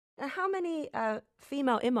How many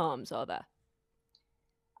female imams are there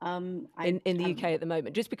I in the UK at the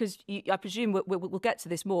moment? Just because I presume we'll get to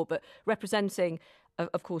this more, but representing,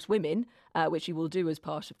 of course, women, which you will do as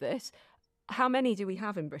part of this, how many do we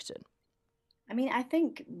have in Britain? I mean, I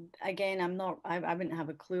think again, I wouldn't have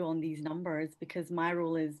a clue on these numbers because my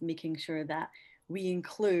role is making sure that we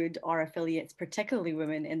include our affiliates, particularly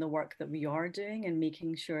women, in the work that we are doing and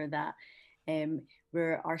making sure that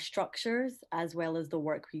our structures as well as the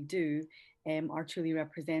work we do are truly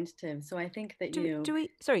representative. So I think that, Do we?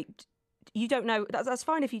 Sorry, you don't know. That's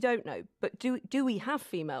fine if you don't know. But do we have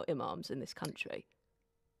female imams in this country?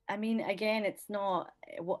 I mean, again, it's not,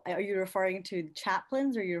 what are you referring to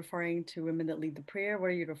chaplains or are you referring to women that lead the prayer? What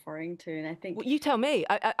are you referring to? And I think Well, you tell me.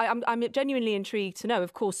 I'm genuinely intrigued to know.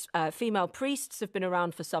 Of course, female priests have been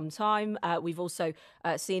around for some time. We've also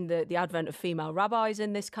seen the advent of female rabbis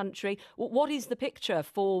in this country. What is the picture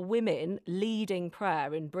for women leading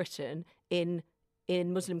prayer in Britain in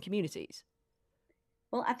Muslim communities?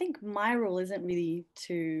 Well, I think my role isn't really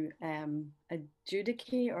to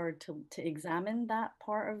adjudicate or to examine that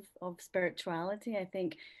part of spirituality. I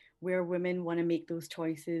think where women want to make those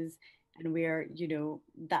choices and where,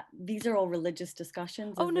 that these are all religious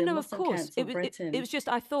discussions Oh as no, the no, of Muslim course. Council of It Britain. was just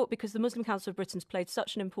I thought because the Muslim Council of Britain's played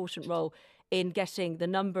such an important role in getting the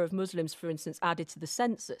number of Muslims, for instance, added to the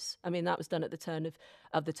census. I mean, that was done at the turn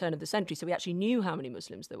of the century, so we actually knew how many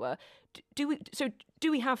Muslims there were. Do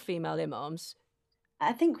we have female imams?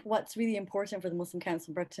 I think what's really important for the Muslim Council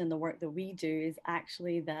of Britain and the work that we do is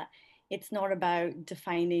actually that it's not about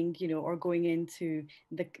defining, or going into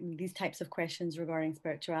these types of questions regarding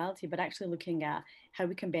spirituality, but actually looking at how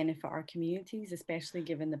we can benefit our communities, especially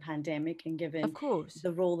given the pandemic and Of given course.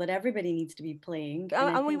 the role that everybody needs to be playing. And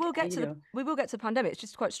I And we think, will get to the pandemic. It's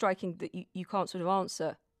just quite striking that you can't sort of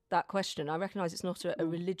answer that question. I recognise it's not a no,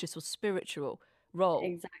 religious or spiritual role.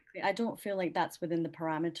 exactly. I don't feel like that's within the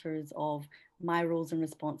parameters of my roles and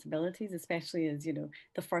responsibilities, especially as,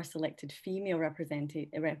 the first elected female I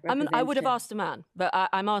mean, I would have representative. asked a man, but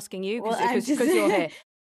I'm asking you Well, because I'm just you're here.